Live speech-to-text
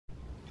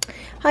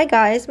Hi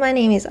guys, my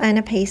name is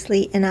Anna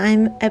Paisley and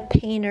I'm a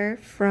painter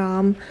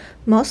from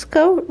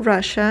Moscow,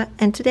 Russia,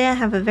 and today I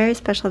have a very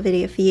special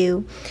video for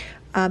you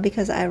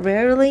because I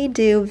rarely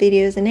do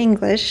videos in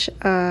English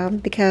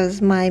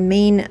because my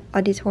main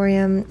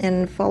auditorium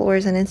and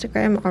followers on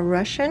Instagram are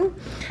Russian,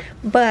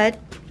 but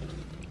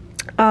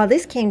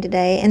this came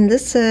today and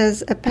this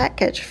is a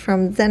package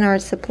from ZENART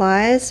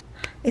Supplies.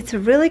 It's a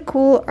really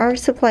cool art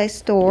supply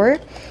store,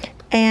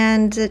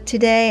 and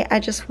today I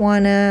just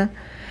want to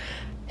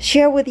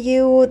share with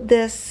you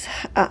this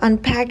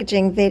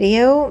unpackaging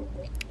video.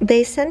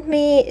 They sent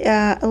me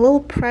a little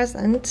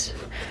present,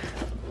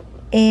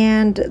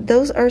 and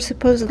those are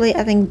supposedly,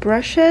 I think,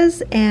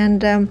 brushes,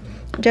 and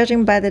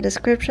judging by the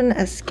description,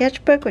 a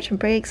sketchbook, which I'm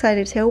pretty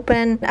excited to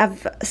open.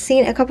 I've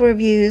seen a couple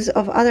reviews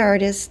of other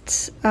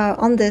artists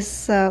on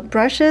this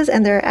brushes,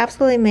 and they're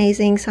absolutely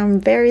amazing, so I'm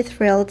very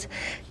thrilled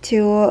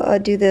to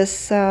do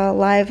this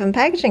live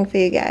unpackaging for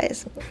you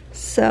guys.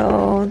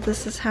 So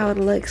this is how it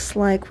looks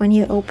like when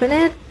you open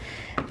it.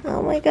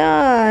 Oh my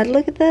god,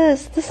 look at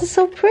this. This is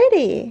so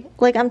pretty.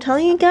 Like, I'm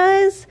telling you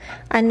guys,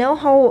 I know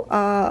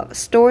how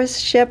stores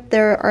ship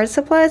their art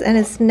supplies, and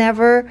it's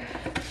never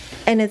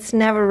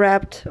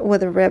wrapped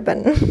with a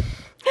ribbon.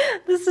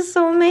 This is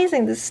so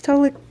amazing. This is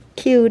totally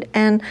cute.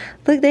 And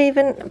look, they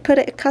even put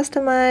a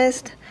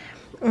customized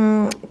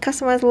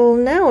little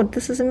note.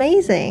 This is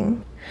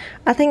amazing.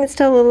 I think it's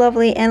totally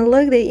lovely. And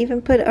look, they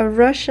even put a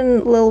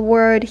Russian little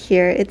word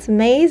here. It's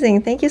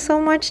amazing. Thank you so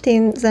much,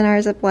 Team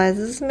ZENART Supplies.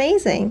 This is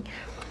amazing.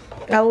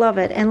 I love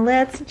it. And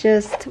let's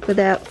just,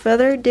 without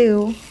further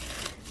ado,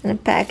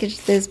 package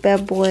these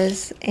bad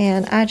boys.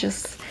 And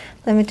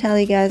let me tell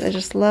you guys, I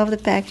just love the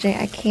packaging.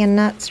 I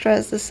cannot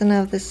stress this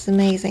enough. This is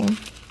amazing.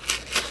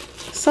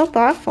 So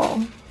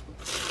thoughtful.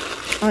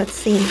 Let's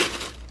see.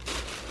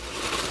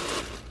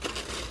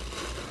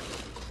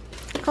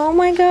 Oh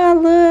my god,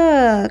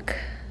 look.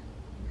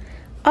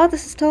 Oh,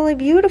 this is totally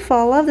beautiful.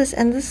 I love this.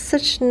 And this is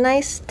such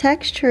nice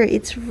texture.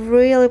 It's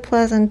really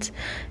pleasant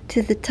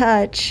to the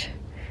touch.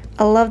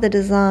 I love the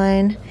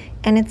design.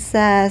 And it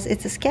says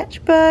it's a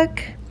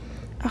sketchbook.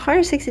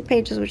 160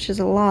 pages, which is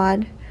a lot.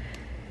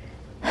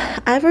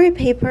 Ivory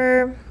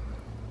paper.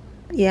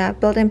 Yeah,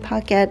 built-in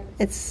pocket.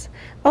 It's...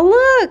 Oh,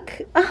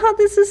 look! Oh,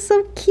 this is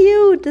so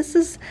cute. This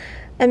is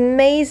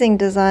amazing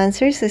design.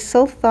 Seriously,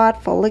 so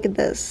thoughtful. Look at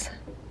this.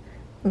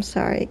 I'm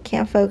sorry,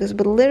 can't focus,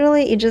 but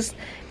literally it just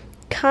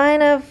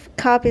kind of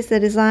copies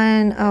the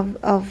design of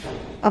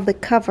the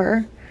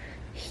cover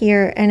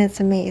here, and it's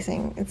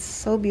amazing. It's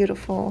so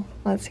beautiful.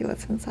 Let's see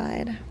what's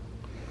inside.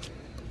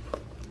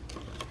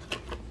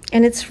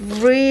 And it's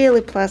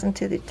really pleasant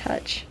to the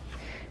touch.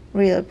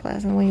 Really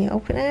pleasant. When you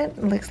open it,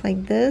 it looks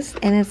like this,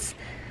 and it's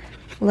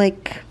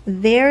like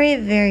very,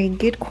 very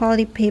good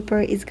quality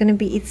paper.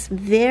 It's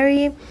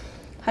very,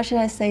 how should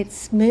I say it,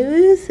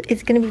 smooth.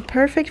 It's gonna be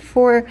perfect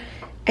for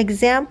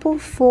example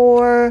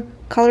for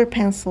color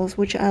pencils,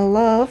 which I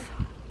love.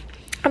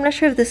 I'm not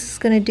sure if this is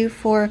going to do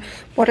for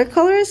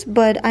watercolors,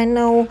 but I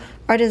know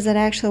artists that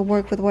actually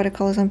work with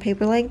watercolors on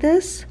paper like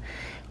this.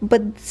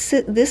 But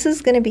this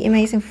is going to be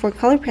amazing for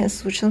color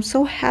pencils, which I'm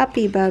so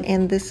happy about.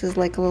 And this is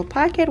like a little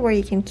pocket where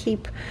you can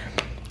keep,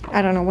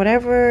 I don't know,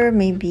 whatever,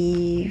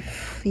 maybe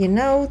your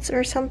notes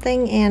or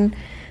something. And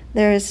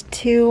there's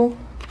 2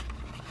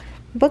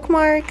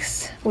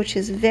 bookmarks, which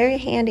is very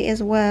handy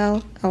as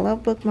well. I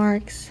love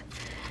bookmarks.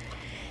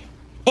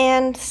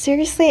 And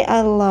seriously,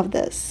 I love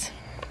this.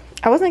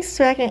 I wasn't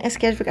expecting a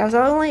sketchbook. I was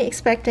only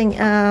expecting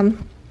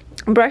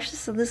brushes,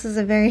 so this is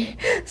a very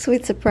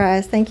sweet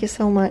surprise. Thank you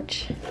so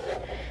much.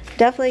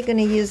 Definitely going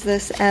to use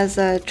this as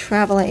a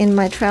in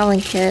my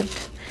traveling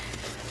kit.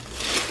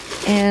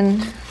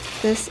 And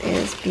this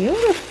is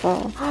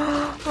beautiful.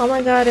 Oh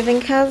my god, it even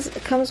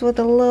comes with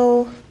a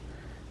little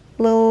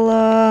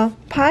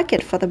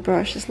pocket for the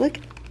brushes. Look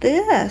at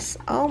this.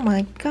 Oh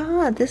my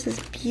god, this is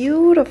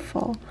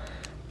beautiful.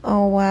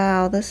 Oh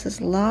wow, this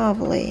is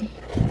lovely.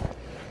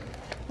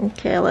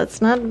 Okay,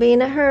 let's not be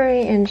in a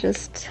hurry and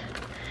just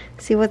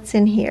see what's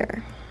in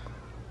here.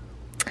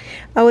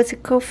 Oh, it's a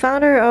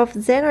co-founder of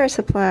ZENART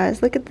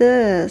Supplies. Look at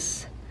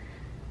this.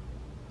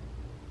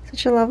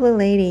 Such a lovely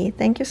lady.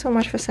 Thank you so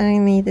much for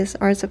sending me this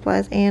art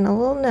supplies and a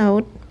little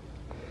note.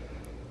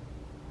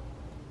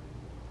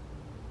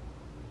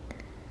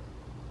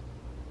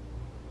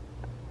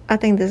 I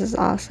think this is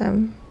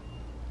awesome.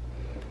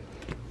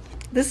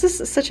 This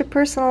is such a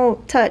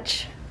personal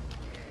touch.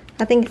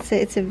 I think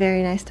it's a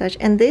very nice touch.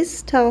 And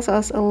this tells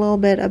us a little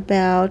bit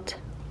about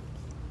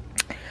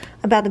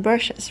the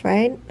brushes,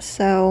 right?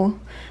 So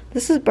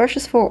this is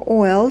brushes for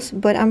oils,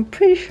 but I'm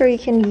pretty sure you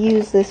can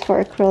use this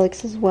for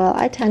acrylics as well.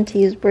 I tend to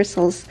use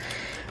bristles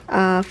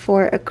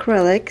for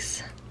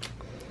acrylics.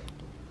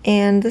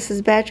 And this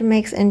is Badger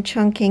Mix and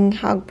Chunking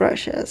Hog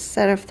brushes.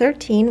 Set of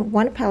 13,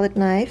 1 palette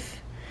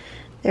knife.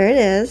 There it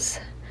is.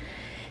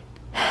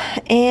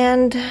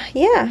 And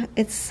yeah,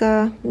 it's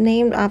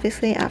named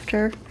obviously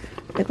after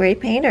the great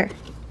painter.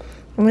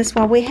 And this is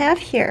what we have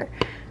here.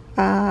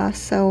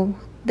 So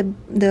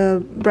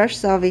the brush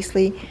is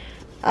obviously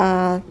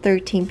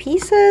 13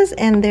 pieces,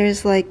 and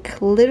there's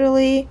like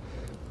literally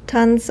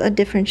tons of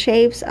different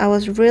shapes. I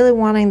was really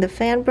wanting the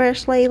fan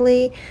brush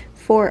lately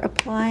for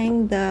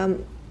applying the,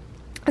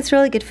 it's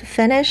really good for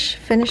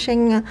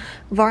finishing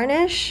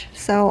varnish,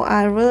 so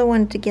I really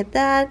wanted to get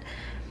that.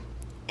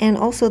 And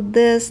also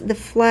this, the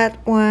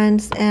flat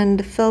ones and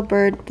the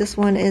filbert, this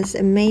one is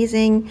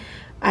amazing.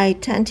 I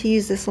tend to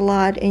use this a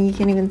lot, and you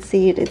can even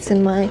see it. It's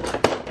in my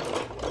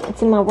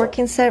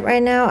working set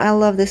right now. I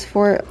love this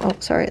for, oh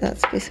sorry,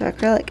 that's basically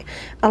acrylic.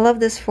 I love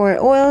this for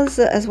oils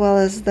as well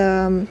as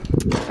the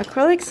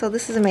acrylic, so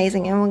this is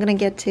amazing, and we're gonna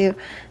get to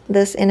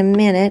this in a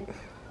minute.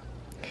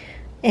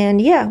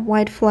 And yeah,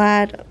 white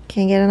flat,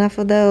 can't get enough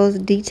of those.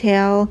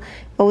 Detail,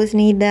 always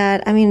need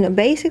that. I mean,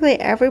 basically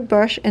every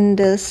brush in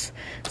this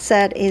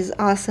set is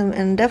awesome,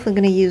 and I'm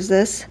definitely gonna use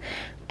this.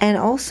 And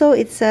also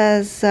it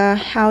says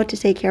how to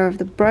take care of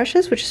the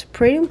brushes, which is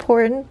pretty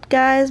important,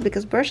 guys,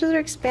 because brushes are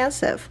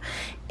expensive.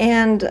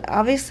 And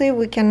obviously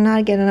we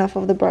cannot get enough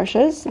of the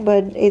brushes,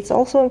 but it's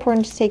also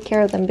important to take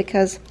care of them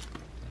because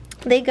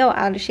they go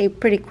out of shape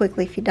pretty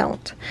quickly if you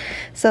don't.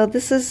 So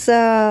this is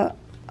a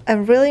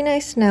really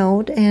nice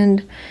note,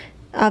 and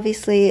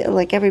obviously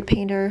like every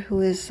painter who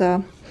is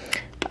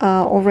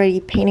already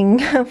painting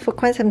for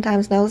quite some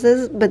time knows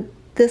this, but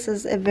this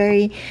is a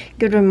very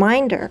good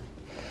reminder.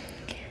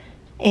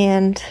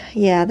 And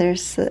yeah,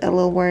 there's a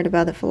little word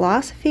about the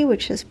philosophy,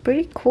 which is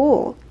pretty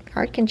cool.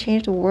 Art can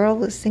change the world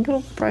with a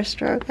single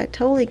brushstroke. I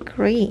totally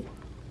agree.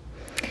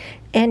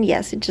 And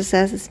yes, it just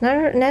says it's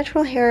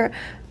natural hair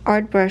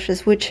art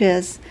brushes, which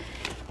is,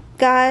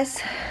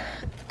 guys,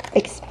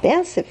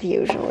 expensive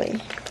usually.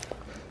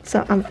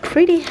 So I'm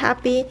pretty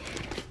happy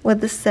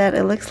with the set.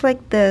 It looks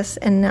like this,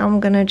 and now I'm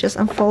gonna just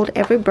unfold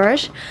every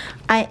brush.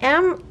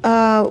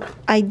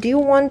 I do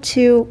want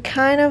to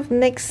kind of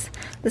mix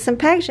this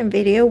unpackaging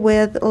video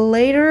with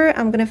later.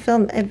 I'm gonna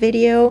film a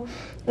video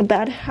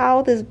about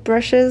how these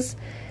brushes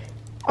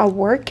are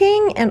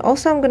working, and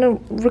also I'm gonna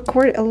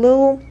record a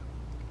little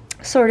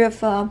sort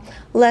of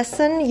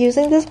lesson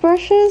using these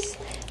brushes,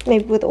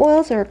 maybe with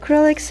oils or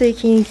acrylics, so you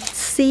can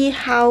see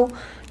how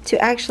to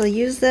actually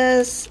use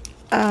this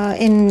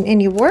in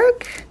your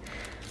work.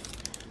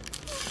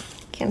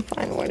 Can't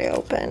find where to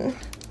open,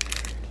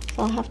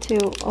 so I'll have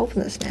to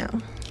open this now.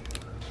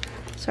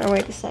 So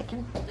wait a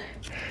second.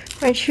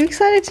 Aren't you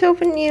excited to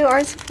open new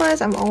art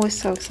supplies? I'm always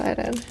so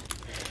excited.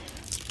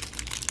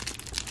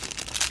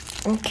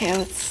 Okay,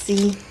 let's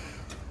see.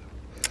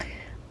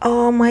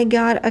 Oh my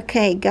god.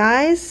 Okay,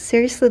 guys,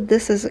 seriously,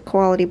 this is a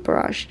quality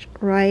brush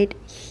right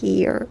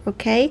here.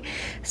 Okay,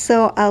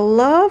 so I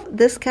love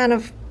this kind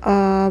of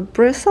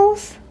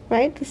bristles,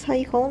 right? This is how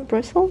you call them,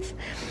 bristles.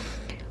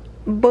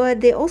 But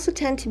they also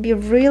tend to be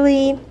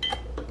really,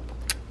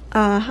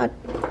 how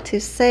to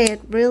say it,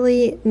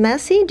 really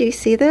messy. Do you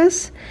see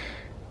this?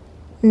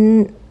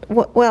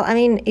 Well, I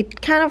mean,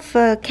 it kind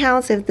of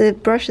counts if the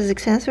brush is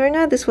expensive or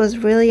not. This was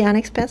really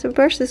inexpensive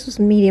brush. This was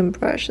medium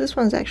brush. This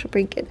one's actually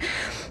pretty good.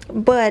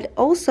 But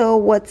also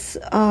what's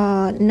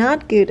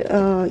not good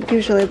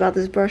usually about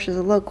this brush is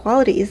a low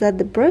quality is that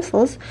the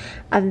bristles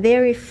are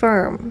very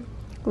firm.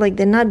 Like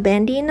they're not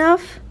bendy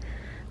enough,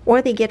 or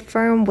they get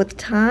firm with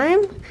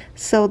time.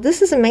 So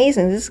this is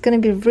amazing. This is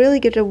going to be really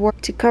good at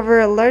work to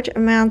cover large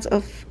amounts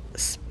of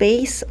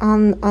space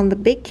on the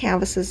big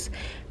canvases.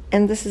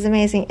 And this is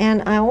amazing.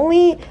 And I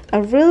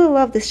really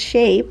love this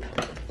shape,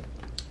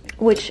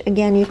 which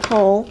again you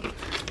call,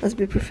 let's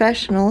be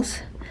professionals,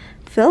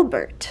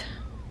 filbert.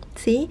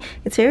 See,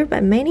 it's favored by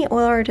many oil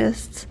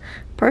artists,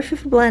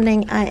 perfect for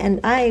blending.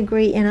 I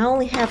agree, and I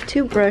only have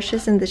 2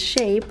 brushes in this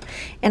shape,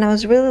 and I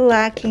was really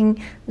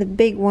lacking the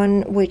big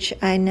one, which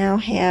I now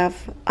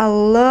have. I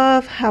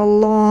love how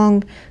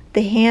long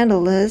the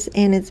handle is,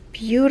 and it's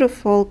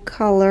beautiful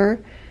color.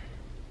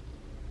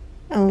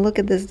 And look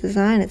at this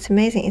design, it's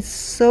amazing. It's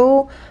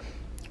so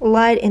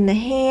light in the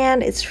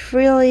hand, it's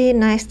really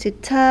nice to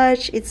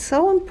touch. It's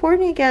so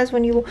important, you guys,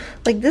 when you,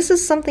 like, this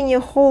is something you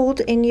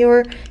hold in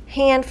your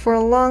hand for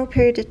a long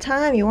period of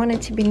time. You want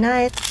it to be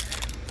nice.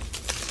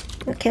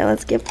 Okay,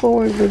 let's get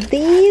forward with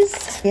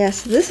these.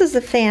 Yes, this is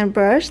the fan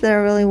brush that I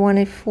really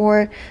wanted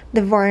for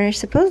the varnish.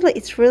 Supposedly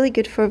it's really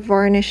good for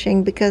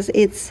varnishing because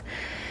it's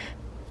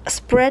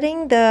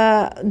spreading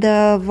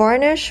the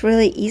varnish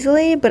really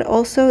easily, but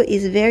also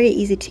is very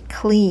easy to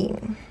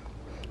clean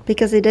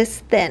because it is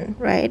thin,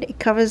 right? It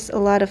covers a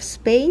lot of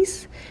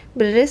space,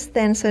 but it is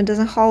thin, so it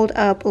doesn't hold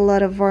up a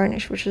lot of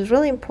varnish, which is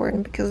really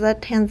important because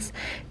that tends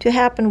to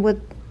happen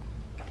with,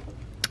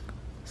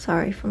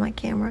 sorry for my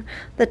camera,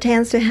 that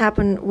tends to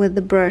happen with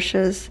the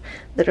brushes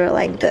that are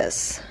like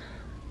this.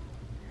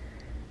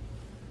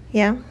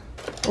 Yeah.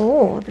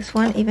 Oh, this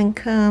one even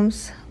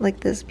comes like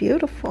this,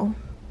 beautiful.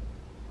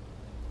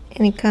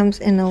 And it comes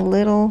in a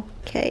little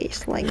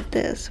case like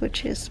this,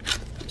 which is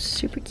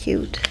super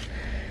cute.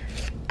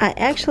 I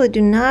actually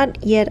do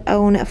not yet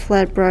own a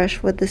flat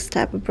brush with this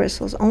type of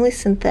bristles, only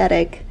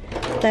synthetic.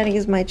 Synthetic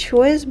is my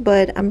choice,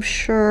 but I'm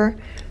sure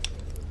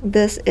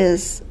this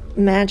is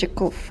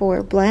magical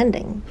for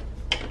blending,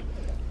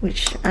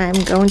 which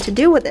I'm going to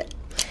do with it.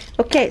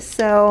 Okay,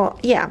 so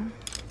yeah,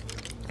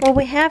 what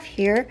we have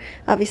here,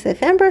 obviously a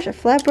fan brush, a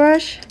flat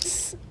brush.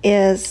 This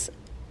is,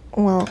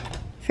 well,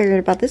 figured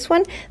about this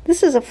one.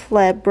 This is a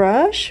flat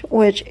brush,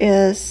 which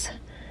is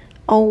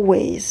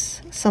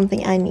always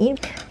something I need.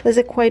 These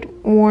are quite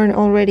worn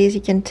already, as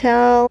you can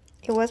tell.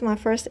 It was my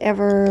first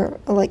ever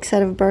like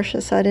set of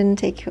brushes, so I didn't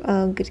take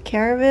good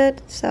care of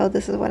it. So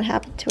this is what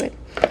happened to it.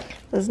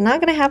 This is not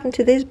going to happen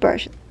to these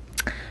brushes.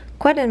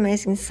 Quite an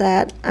amazing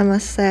set, I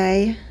must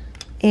say.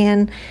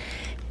 And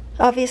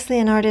obviously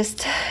an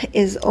artist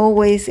is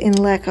always in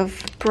lack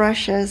of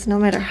brushes, no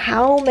matter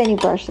how many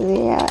brushes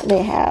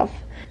they have.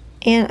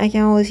 And I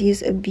can always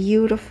use a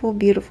beautiful,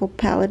 beautiful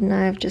palette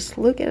knife. Just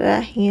look at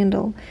that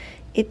handle.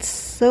 It's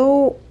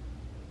so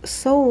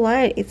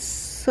light. It's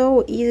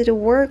so easy to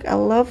work. I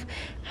love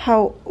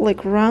how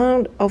like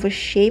round of a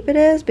shape it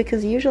is,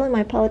 because usually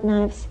my palette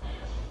knives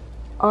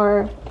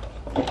are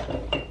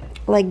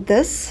like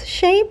this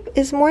shape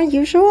is more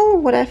usual,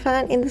 what I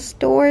find in the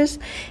stores.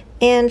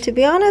 And to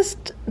be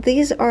honest,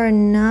 these are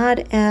not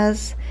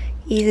as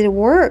easy to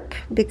work,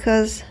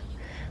 because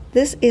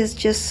this is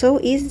just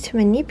so easy to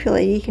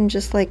manipulate. You can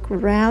just like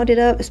round it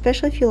up,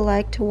 especially if you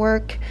like to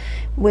work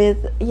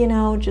with, you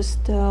know,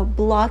 just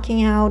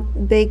blocking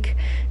out big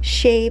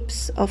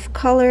shapes of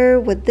color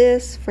with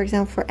this, for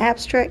example, for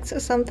abstracts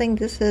or something.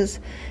 This is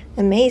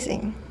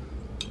amazing.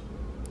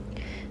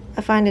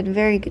 I find it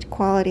very good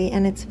quality,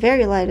 and it's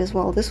very light as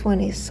well. This one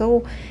is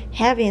so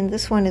heavy, and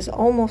this one is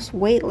almost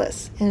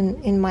weightless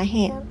in my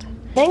hand.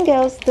 Then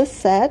goes this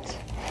set.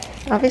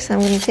 Obviously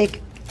I'm going to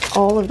take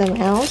all of them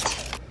out.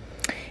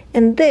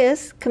 And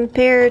this,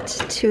 compared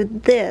to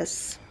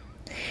this,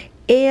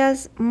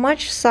 is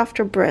much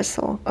softer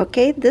bristle.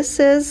 Okay, this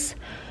is,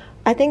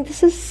 I think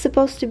this is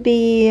supposed to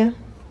be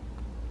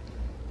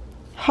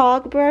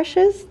hog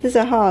brushes. These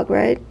are hog,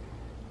 right?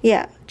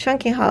 Yeah,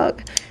 chunky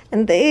hog.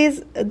 And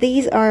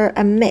these are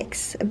a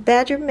mix, a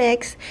badger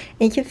mix,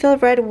 and you can feel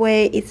right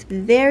away it's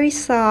very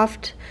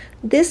soft.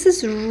 This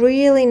is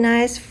really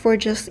nice for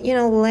just, you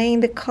know, laying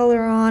the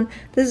color on.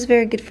 This is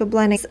very good for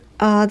blending.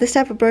 This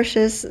type of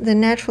brushes, the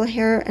natural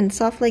hair and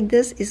soft like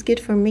this, is good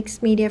for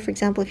mixed media. For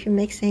example, if you're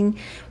mixing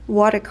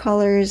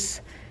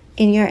watercolors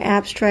in your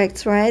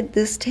abstracts, right?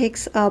 This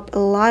takes up a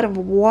lot of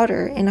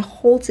water and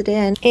holds it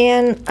in.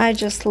 And I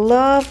just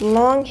love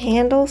long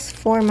handles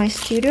for my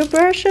studio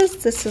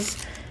brushes. This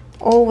is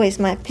always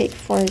my pick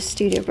for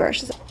studio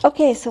brushes.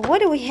 Okay, so what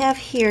do we have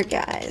here,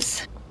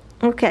 guys?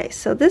 Okay,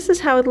 so this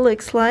is how it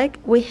looks like.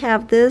 We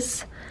have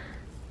this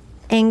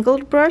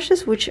angled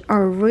brushes, which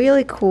are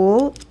really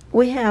cool.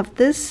 We have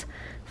this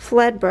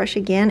flat brush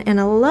again, and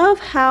I love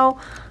how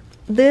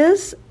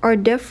these are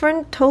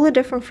different, totally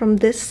different from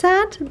this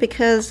set,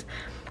 because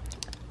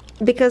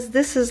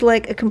this is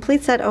like a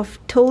complete set of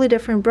totally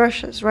different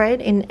brushes, right,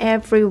 in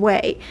every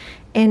way.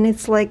 And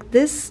it's like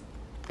this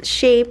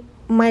shape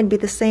might be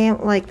the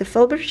same, like the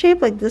filbert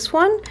shape, like this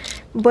one,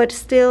 but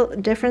still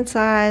different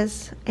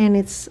size, and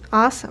it's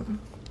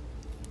awesome.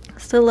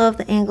 Still love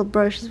the angled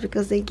brushes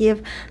because they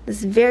give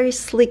this very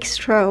sleek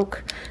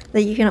stroke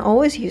that you can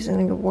always use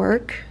in your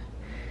work.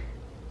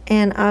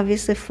 And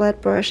obviously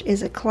flat brush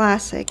is a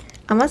classic.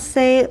 I must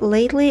say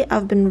lately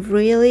I've been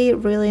really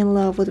in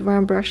love with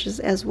round brushes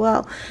as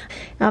well.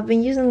 I've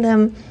been using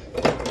them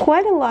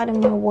quite a lot in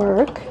my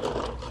work.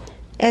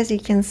 As you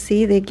can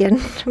see, they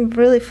get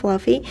really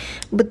fluffy,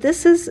 but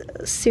this is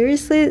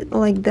seriously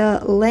like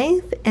the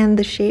length and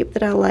the shape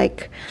that I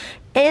like.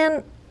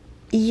 And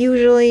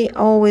usually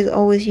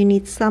always you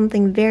need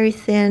something very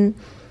thin,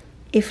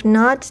 if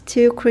not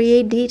to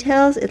create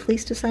details, at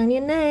least to sign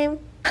your name.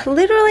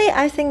 Literally,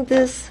 I think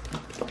this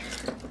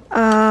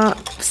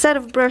set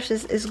of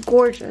brushes is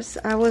gorgeous.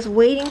 I was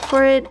waiting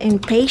for it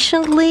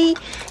impatiently,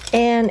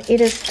 and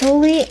it is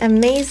totally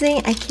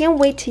amazing. I can't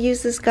wait to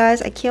use this,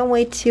 guys. I can't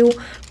wait to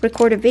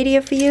record a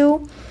video for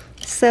you.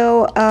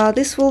 So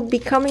this will be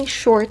coming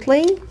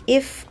shortly.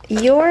 If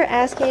you're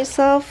asking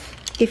yourself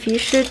if you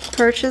should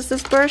purchase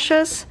these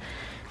brushes,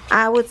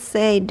 I would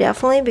say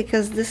definitely,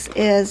 because this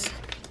is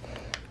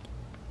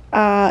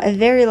a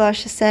very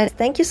luscious set.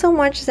 Thank you so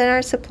much,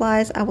 ZENART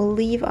Supplies. I will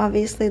leave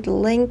obviously the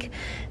link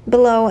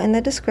below in the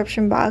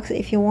description box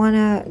if you want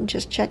to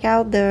just check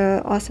out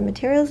the awesome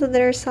materials that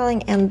they're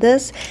selling and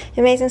this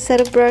amazing set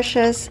of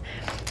brushes.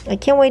 I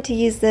can't wait to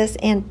use this,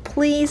 and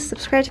please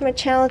subscribe to my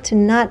channel to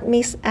not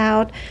miss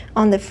out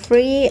on the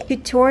free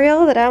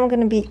tutorial that I'm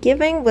going to be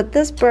giving with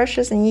these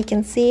brushes, and you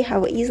can see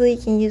how easily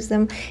you can use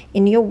them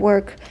in your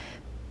work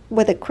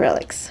with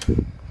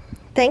acrylics.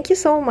 Thank you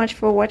so much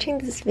for watching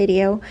this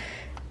video.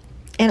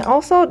 And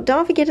also,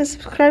 don't forget to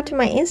subscribe to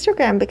my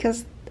Instagram,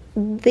 because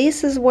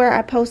this is where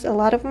I post a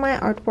lot of my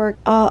artwork.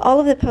 All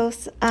of the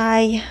posts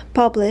I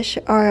publish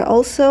are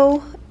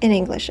also in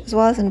English as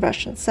well as in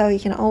Russian, so you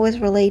can always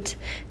relate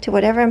to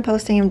whatever I'm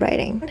posting and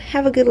writing.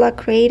 Have a good luck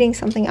creating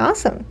something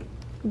awesome.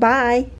 Bye!